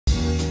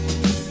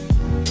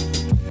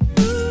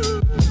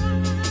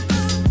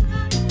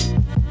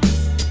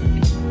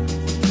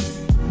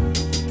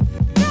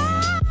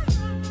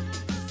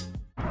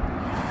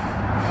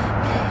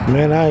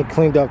Man, I ain't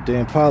cleaned up the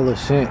Impala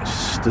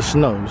since the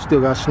snow.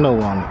 Still got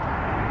snow on it.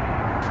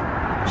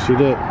 See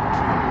that?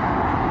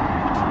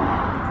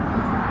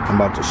 I'm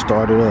about to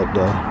start it up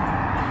though.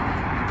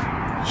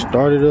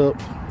 Start it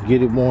up,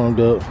 get it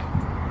warmed up,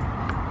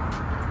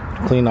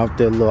 clean off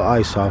that little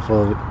ice off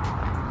of it.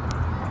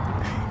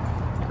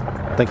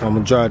 I think I'm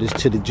gonna drive this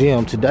to the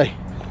gym today.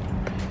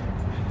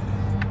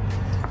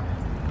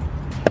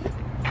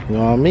 You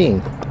know what I mean?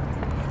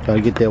 Gotta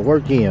get that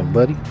work in,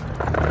 buddy.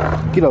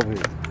 Get over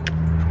here.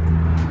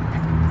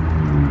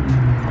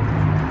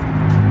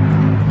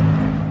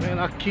 Man,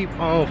 I keep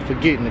on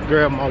forgetting to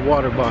grab my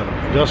water bottle.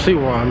 Y'all see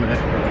where I'm at.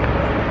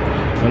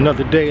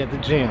 Another day at the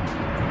gym.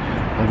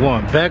 I'm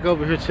going back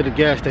over here to the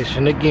gas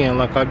station again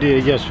like I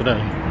did yesterday.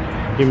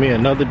 Give me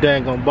another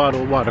daggone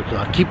bottle of water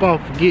because I keep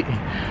on forgetting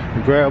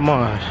to grab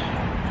mine.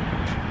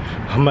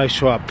 I'll make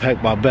sure I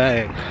pack my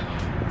bag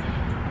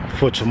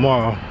for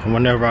tomorrow, and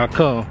whenever I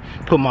come,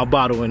 put my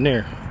bottle in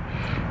there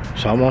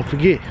so I won't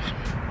forget.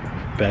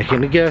 Back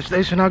in the gas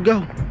station I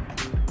go.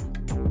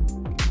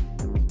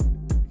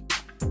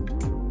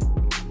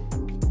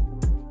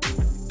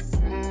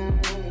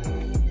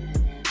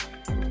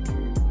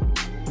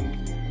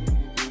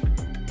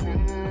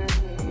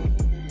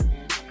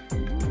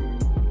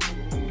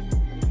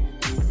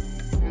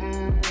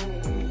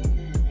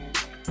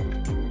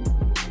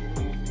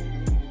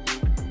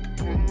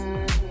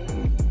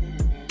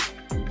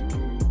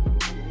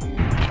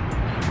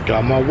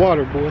 Got my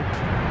water, boy.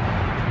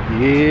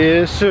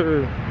 Yes,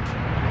 sir.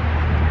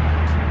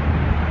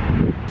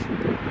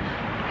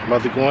 I'm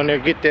about to go in there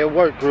and get that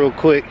work real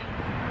quick.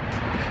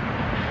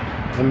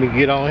 Let me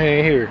get on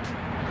here.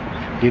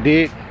 You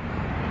dig?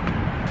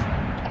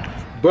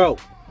 Bro,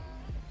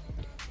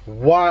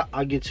 why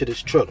I get to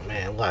this truck,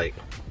 man? Like,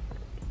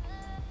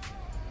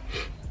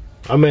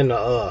 I'm in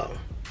the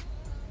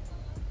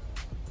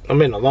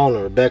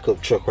loaner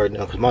backup truck right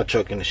now because my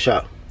truck in the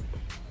shop.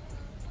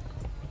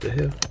 What the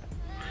hell?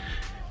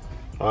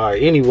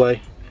 Alright,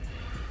 anyway,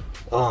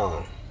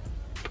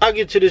 I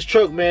get to this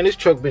truck, man. This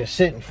truck been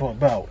sitting for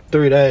about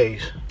 3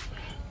 days.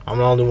 I'm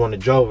the only one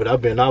that drove it.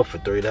 I've been out for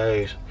 3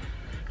 days.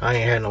 I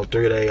ain't had no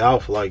 3-day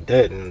off like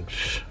that in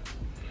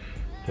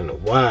a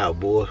while,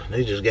 boy.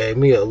 They just gave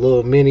me a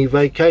little mini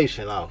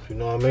vacation off, you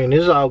know what I mean?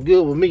 It's all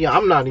good with me.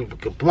 I'm not even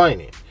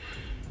complaining.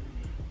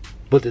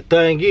 But the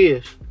thing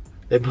is,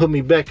 they put me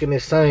back in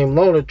this same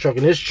loaner truck,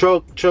 and this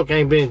truck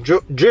ain't been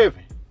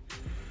driven.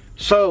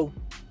 So,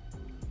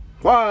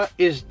 why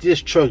is this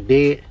truck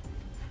dead?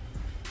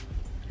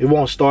 It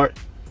won't start.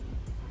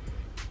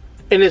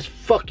 And it's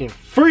fucking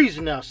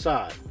freezing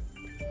outside.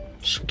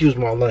 Excuse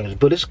my language,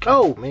 but it's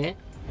cold, man.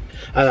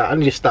 I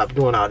need to stop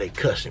doing all that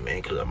cussing,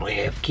 man, because I might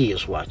have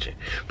kids watching.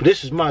 But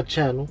this is my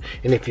channel,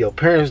 and if your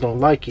parents don't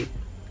like it,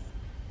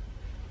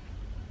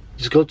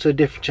 just go to a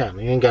different channel.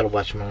 You ain't got to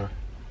watch mine.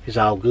 It's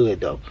all good,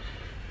 though.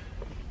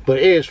 But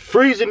it is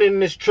freezing in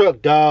this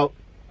truck, dog.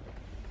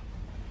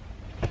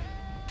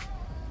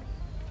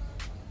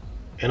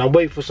 And I'm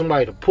waiting for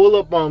somebody to pull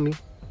up on me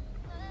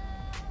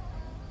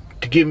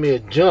to give me a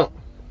jump.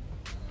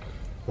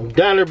 I'm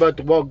down there about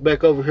to walk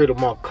back over here to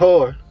my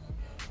car.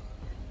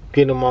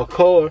 Get in my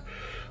car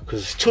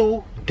because it's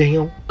too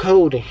damn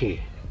cold in here.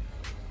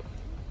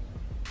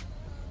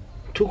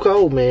 Too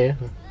cold, man.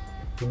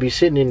 To be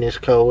sitting in this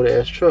cold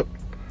ass truck.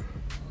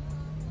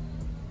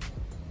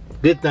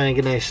 Good thing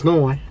it ain't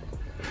snowing.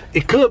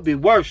 It could be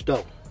worse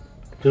though,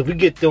 because we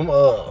get them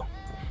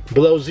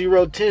below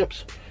 0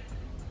 temps.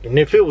 And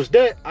if it was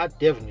that, I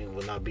definitely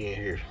would not be in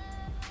here.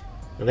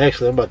 And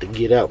actually, I'm about to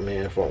get out,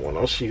 man. If I want,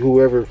 I'll see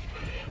whoever.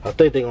 I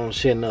think they're gonna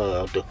send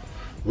the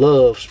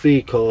Love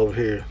Speed car over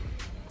here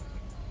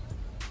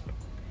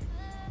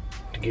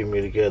to get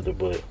me together.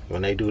 But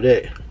when they do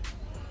that,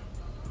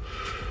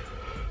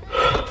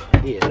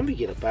 yeah, let me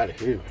get up out of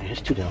here, man.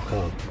 It's too damn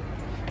cold.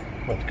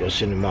 I'm about to go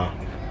sit in my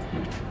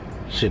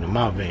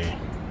van.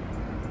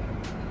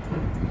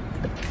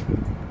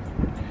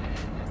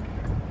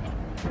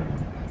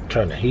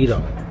 Turn the heat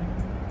on.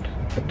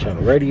 Turn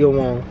the radio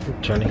on.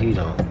 Turn the heat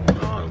on.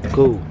 I'm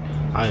cool.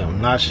 I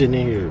am not sitting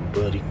in here,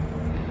 buddy.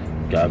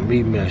 Got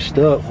me messed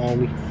up,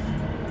 homie.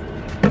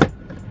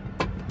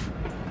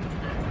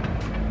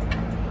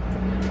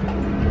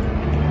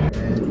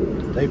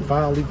 They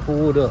finally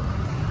pulled up.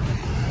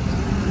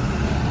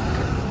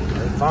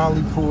 They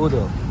finally pulled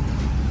up.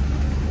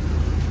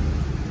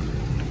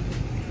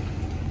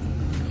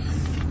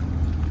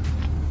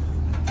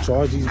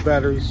 Charge these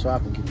batteries so I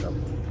can get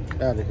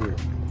out of here.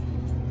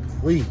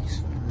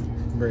 Please.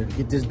 I'm ready to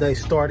get this day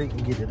started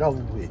and get it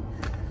over with.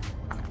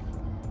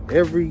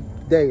 Every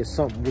day is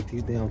something with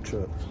these damn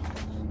trucks.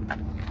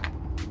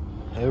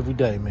 Every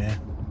day, man.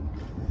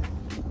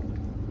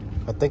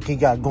 I think he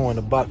got going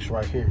the box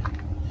right here.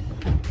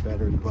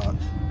 Battery box.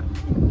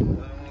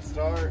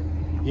 Start?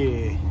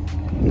 Yeah.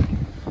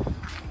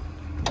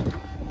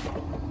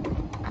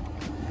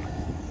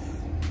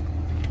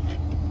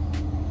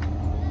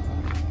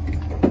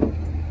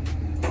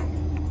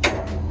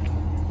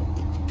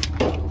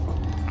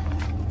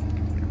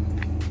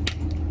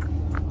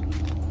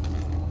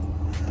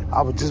 I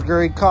I was just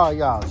going to call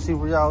y'all, see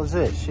where y'all was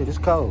at. Shit, it's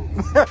cold.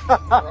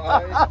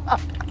 Right.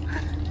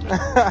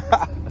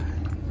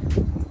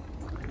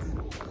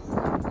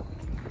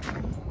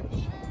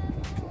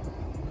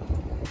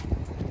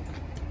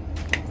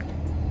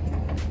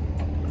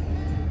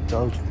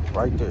 Told you,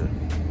 right there.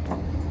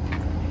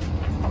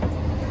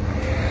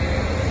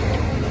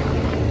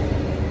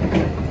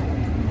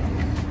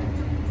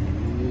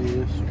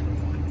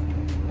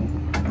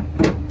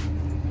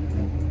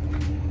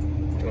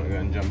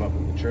 Jump up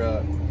in the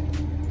truck.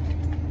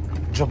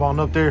 Jump on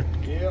up there?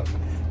 Yep.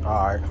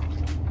 Alright.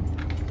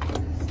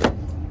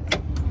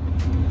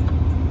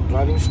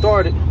 Not even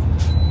started.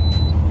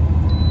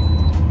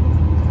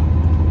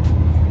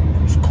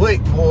 It's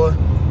quick, boy.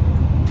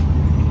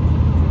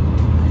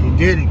 He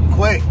did it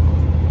quick.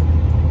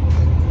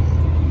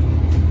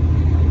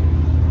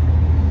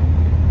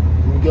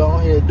 Let me go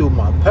on here and do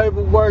my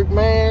paperwork,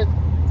 man.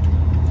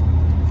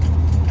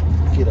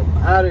 Get him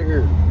out of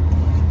here.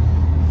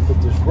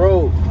 Put this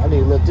road. I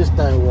need to let this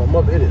thing warm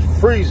up. It is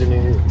freezing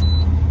in here.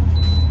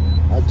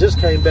 I just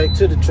came back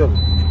to the truck.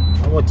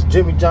 I went to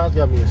Jimmy John's,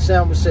 got me a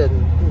sandwich, sat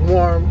in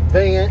warm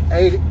van,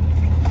 ate it.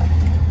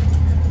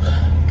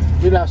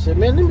 Then I said,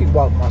 man, let me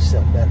walk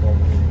myself back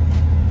over here.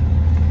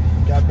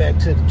 Got back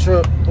to the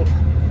truck.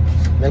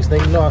 Next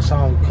thing you know, I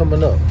saw him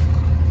coming up.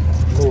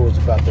 I knew it was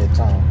about that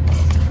time.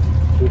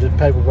 Do this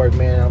paperwork,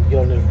 man. I'm getting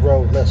on this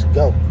road. Let's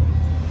go.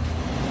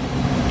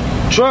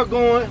 Truck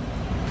going.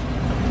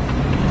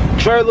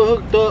 Trailer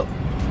hooked up.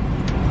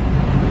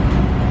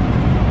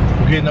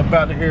 I'm getting up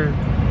out of here.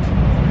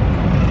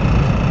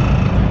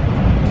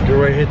 Get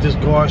ready to hit this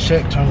guard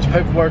check, turn this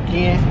paperwork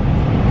in.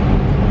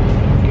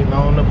 Getting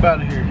on up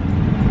out of here.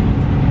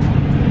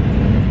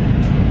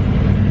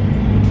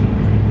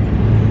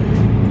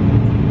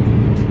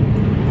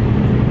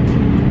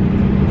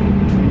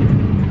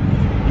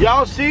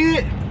 Y'all see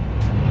it?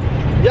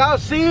 Y'all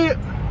see it?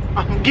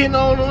 I'm getting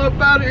on up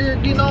out of here,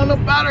 getting on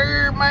up out of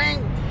here,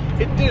 man.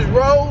 Hit this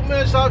road,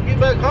 man, so I can get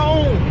back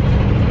home.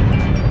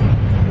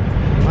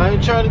 I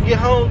ain't trying to get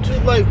home too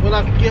late, but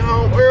I can get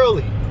home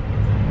early.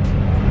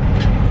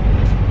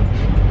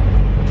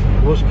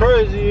 What's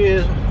crazy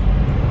is,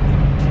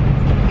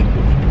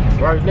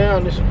 right now,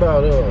 it's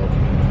about,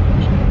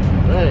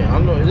 man, I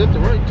don't know, is that the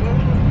right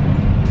time?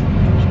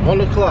 It's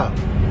 1 o'clock.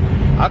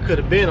 I could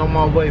have been on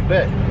my way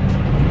back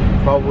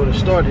if I would have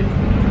started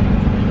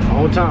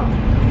on time.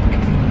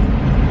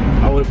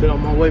 I would have been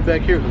on my way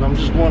back here because I'm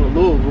just going to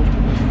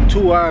Louisville,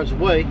 2 hours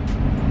away.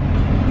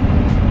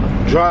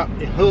 Drop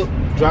and hook,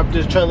 drop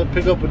this trailer,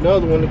 pick up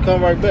another one and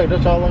come right back.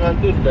 That's all I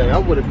gotta do today. I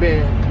would have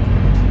been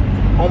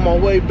on my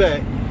way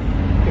back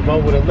if I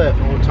would have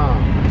left on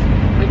time.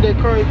 Ain't that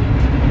crazy?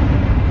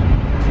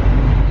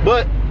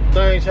 But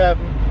things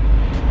happen.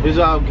 It's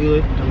all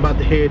good. I'm about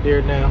to head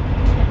there now.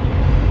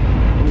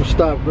 I'm gonna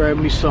stop, grab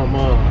me some,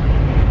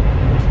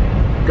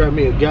 grab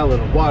me a gallon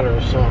of water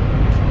or something.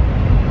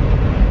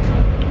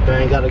 If I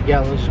ain't got a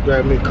gallon, just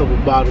grab me a couple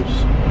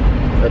bottles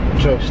at the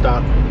truck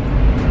stop.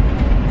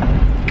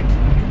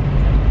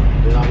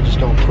 Then I'm just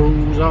gonna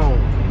cruise on.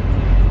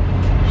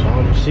 So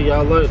I'm gonna see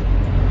y'all later.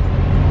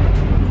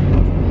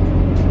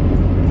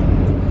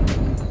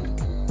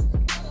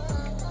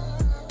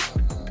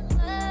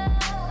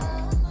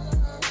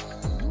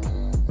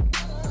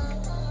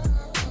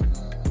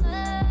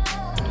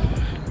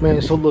 Man,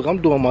 so look,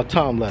 I'm doing my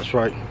time lapse,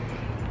 right?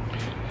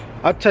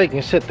 I take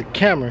and set the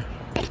camera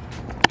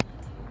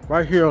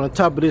right here on the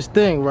top of this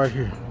thing right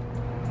here.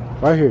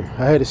 Right here.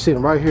 I had it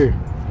sitting right here.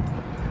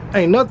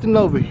 Ain't nothing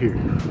over here.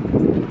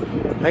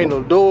 Ain't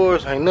no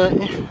doors, ain't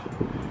nothing.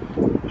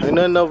 Ain't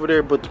nothing over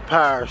there but the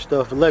power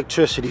stuff,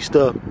 electricity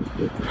stuff.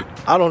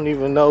 I don't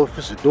even know if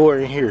it's a door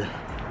in here.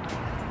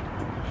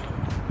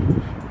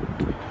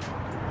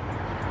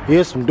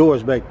 Here's some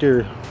doors back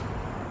there.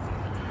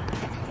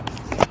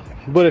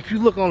 But if you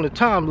look on the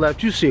time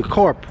lapse, you see a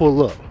car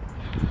pull up.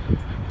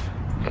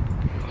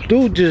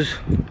 Dude just,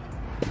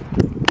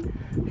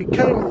 he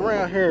came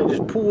around here and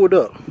just pulled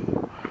up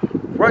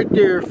right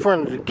there in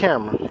front of the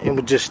camera and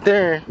was just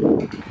staring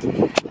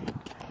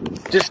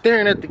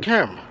at the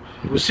camera.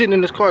 He was sitting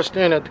in this car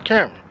staring at the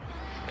camera.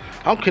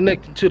 I'm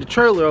connected to the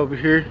trailer over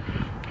here.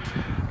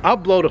 I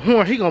blow the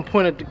horn, he gonna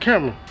point at the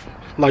camera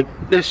like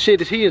that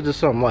shit is his or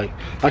something, like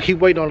he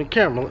waiting on the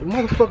camera. Like,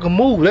 motherfucker,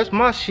 move, that's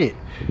my shit.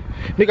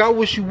 Nigga, I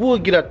wish you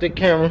would get out that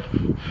camera,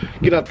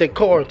 get out that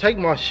car and take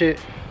my shit.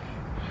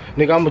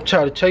 Nigga, I'm gonna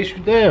try to chase you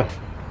down.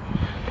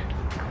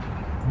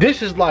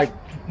 This is like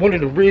one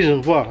of the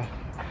reasons why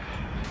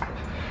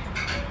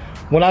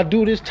when I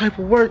do this type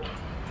of work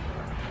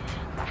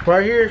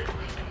right here,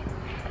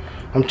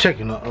 I'm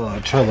checking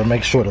the trailer,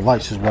 make sure the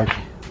lights is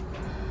working.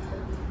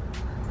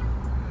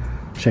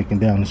 Checking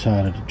down the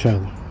side of the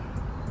trailer.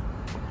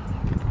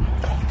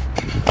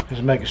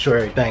 Just making sure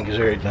everything is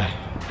everything.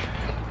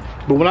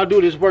 But when I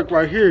do this work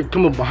right here,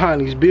 coming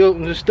behind these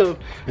buildings and stuff,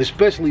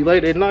 especially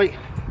late at night,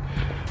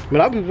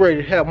 man, I be ready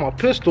to have my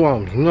pistol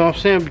on me, you know what I'm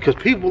saying? Because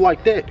people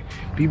like that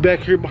be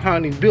back here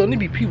behind these buildings.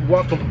 There be people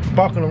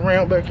walking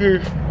around back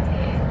here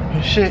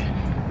and shit.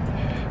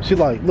 See,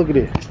 like, look at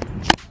this.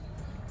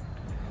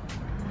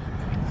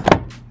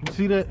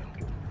 see that?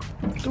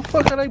 What the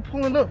fuck are they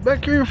pulling up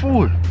back here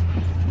for?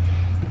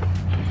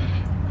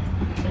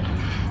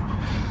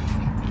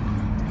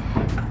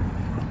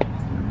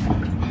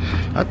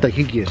 I think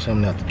he getting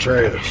something out the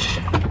trash.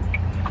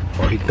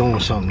 Or he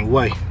throwing something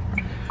away.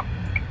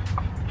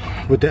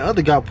 But the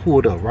other guy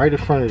pulled up right in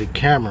front of the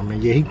camera,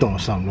 man. Yeah, he throwing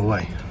something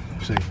away.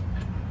 See?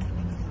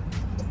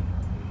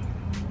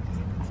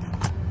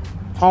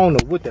 I don't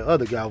know what the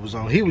other guy was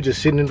on. He was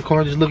just sitting in the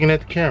car just looking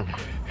at the camera.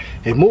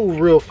 It moved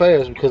real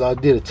fast because I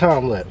did a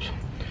time lapse.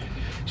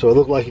 So it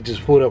looked like he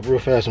just pulled up real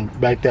fast and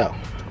backed out.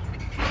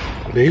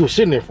 But he was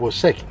sitting there for a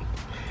second.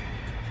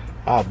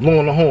 I was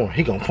blowing the horn.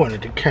 He gonna point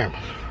at the camera.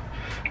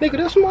 Nigga,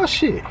 that's my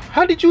shit.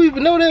 How did you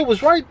even know that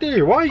was right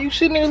there? Why are you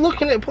sitting there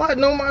looking at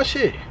plotting on my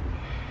shit?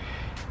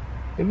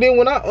 And then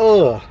when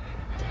I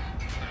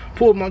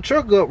pulled my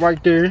truck up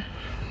right there,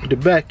 the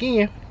back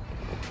end,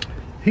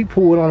 he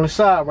pulled on the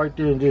side right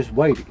there and just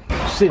waited.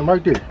 Sitting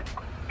right there.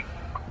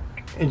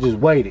 And just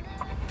waited.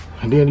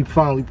 And then he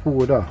finally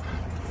pulled off.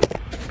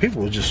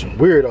 People are just some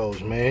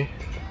weirdos, man.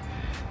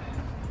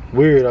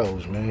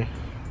 Weirdos, man.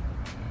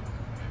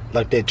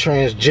 Like that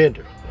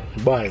transgender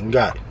Biden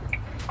got.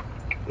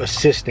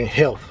 Assistant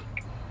health.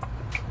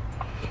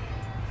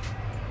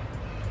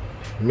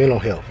 Mental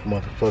health,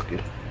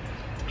 motherfucker.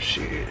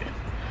 Shit.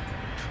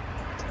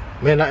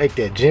 Man, I ate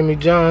that Jimmy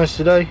John's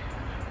today.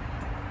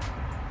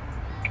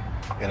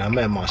 And I'm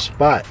at my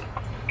spot.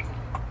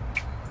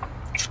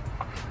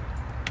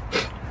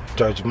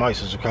 Jersey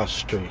Mike's is across the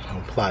street.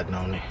 I'm plotting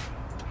on it.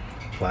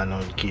 Plotting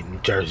on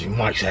getting Jersey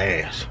Mike's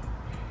ass.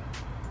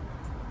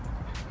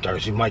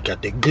 Jersey Mike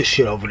got that good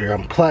shit over there.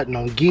 I'm plotting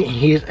on getting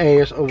his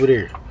ass over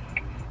there.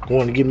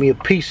 Going to give me a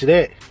piece of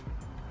that.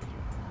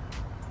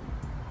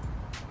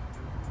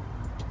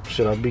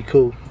 Should I be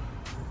cool?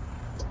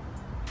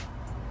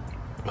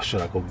 Or should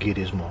I go get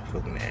his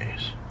motherfucking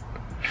ass?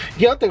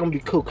 Yeah, I think I'm gonna be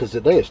cool because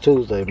today is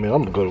Tuesday, man.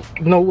 I'm gonna go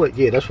to, you know what?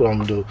 Yeah, that's what I'm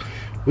gonna do.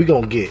 We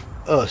gonna get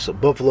us a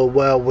Buffalo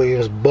Wild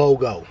Wings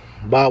BOGO.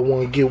 Buy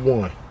one, get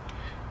one.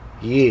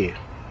 Yeah.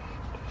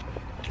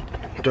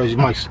 Jersey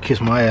Mike's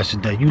kiss my ass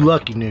today. You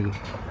lucky, nigga.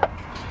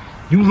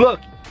 You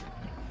lucky.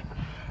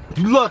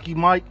 You lucky,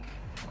 Mike.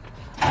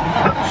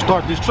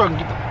 Start this truck and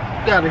get the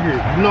f out of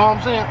here. You know what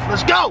I'm saying?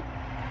 Let's go!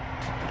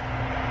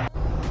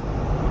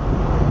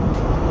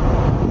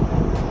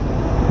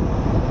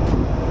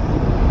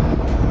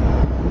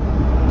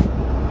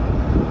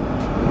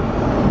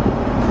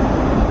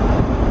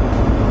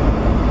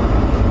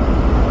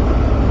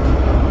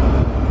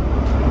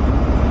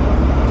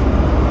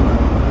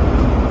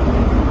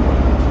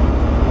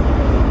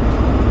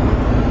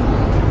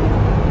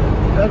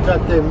 I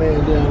got that man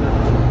down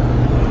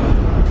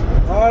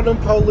there. All them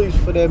police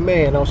for that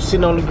man. I'm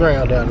sitting on the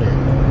ground down there.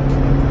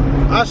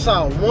 I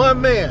saw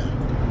one man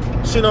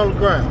sitting on the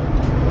ground.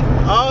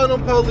 All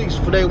them police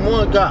for that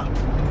one guy.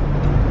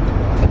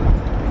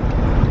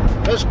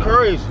 That's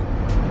crazy.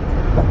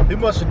 He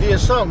must have did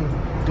something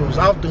that was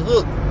off the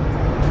hook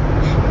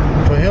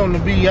for him to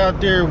be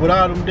out there with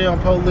all them damn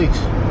police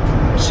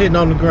sitting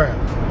on the ground.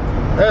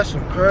 That's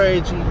some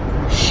crazy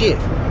shit.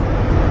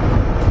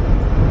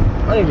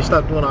 I need to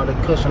stop doing all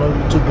that cussing on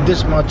YouTube, but this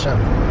is my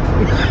channel.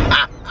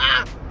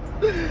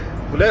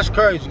 But that's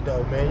crazy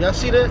though, man. Y'all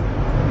see that?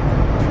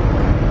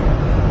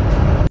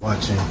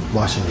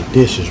 Washing the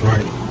dishes,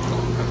 right?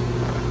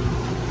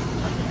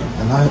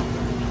 And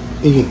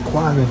it get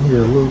quiet in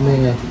here. The little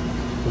man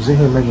was in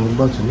here making a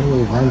bunch of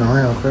noise, running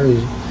around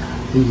crazy.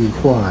 He get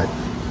quiet.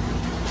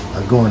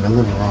 I go in the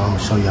living room. I'm gonna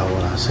show y'all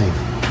what I see.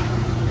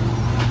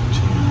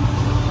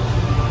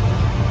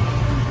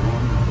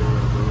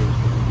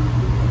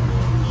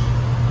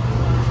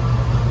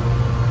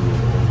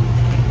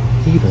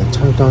 He done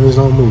turned on his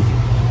own movie.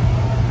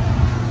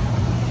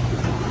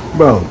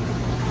 Bro,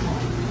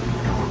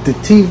 the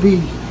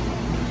TV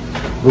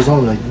was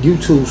on the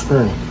YouTube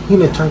screen. He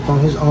done turned on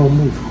his own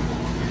movie.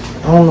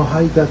 I don't know how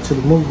he got to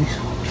the movies,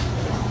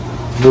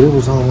 but it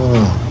was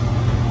on,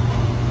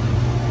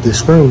 the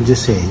screen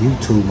just said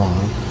YouTube on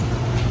it.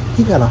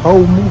 He got a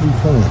whole movie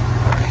playing.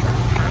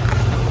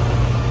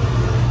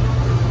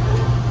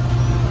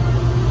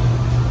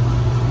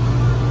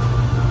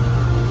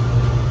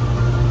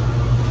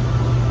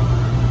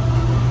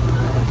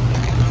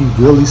 He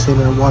really sitting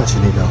there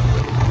watching it though.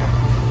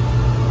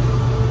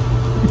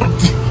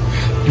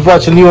 You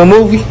watching you a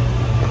movie?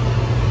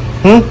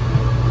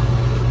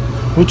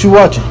 What you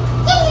watching?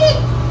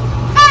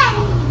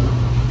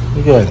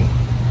 Look at him.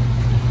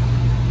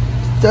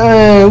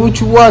 Dang, what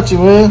you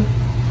watching, man?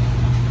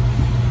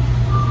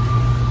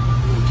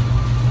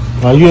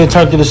 Oh, you done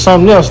turned to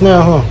something else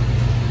now, huh?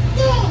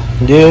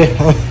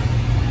 Yeah.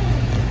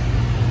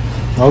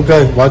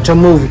 Okay, watch your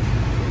movie.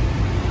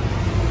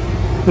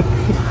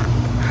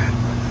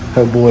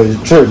 That boy is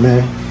a trip,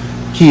 man.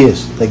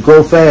 Kids, they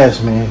grow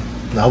fast, man.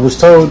 I was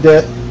told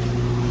that,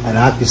 and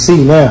I can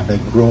see now they're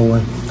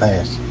growing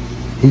fast.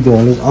 He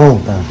doing his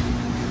own thing.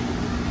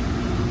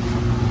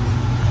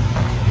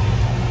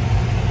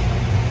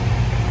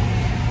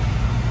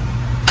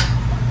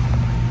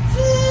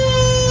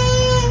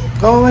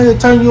 Go ahead and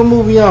turn your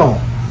movie on.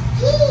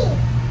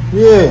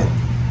 Yeah.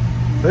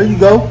 There you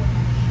go.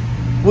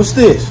 What's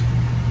this?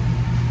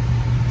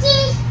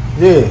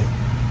 Yeah.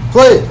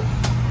 Play it.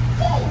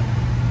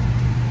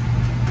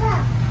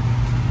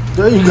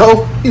 There you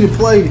go. He done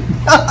played it.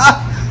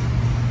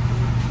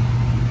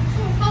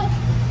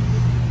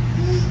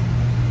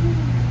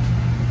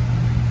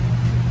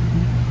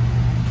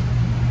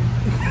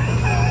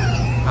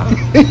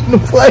 He done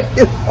played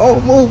his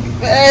whole movie,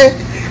 man.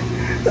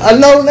 I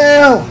know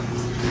now.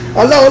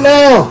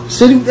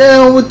 Sit him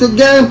down with the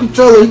game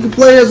controller. He can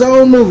play his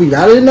own movie.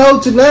 I didn't know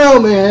till now,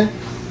 man.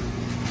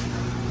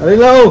 I didn't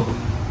know.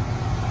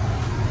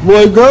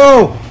 Boy,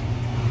 go.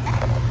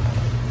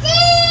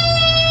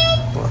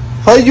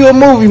 Play you a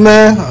movie,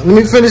 man. Let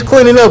me finish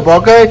cleaning up,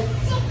 okay?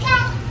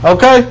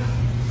 Okay?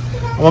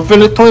 I'm gonna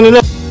finish cleaning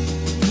up.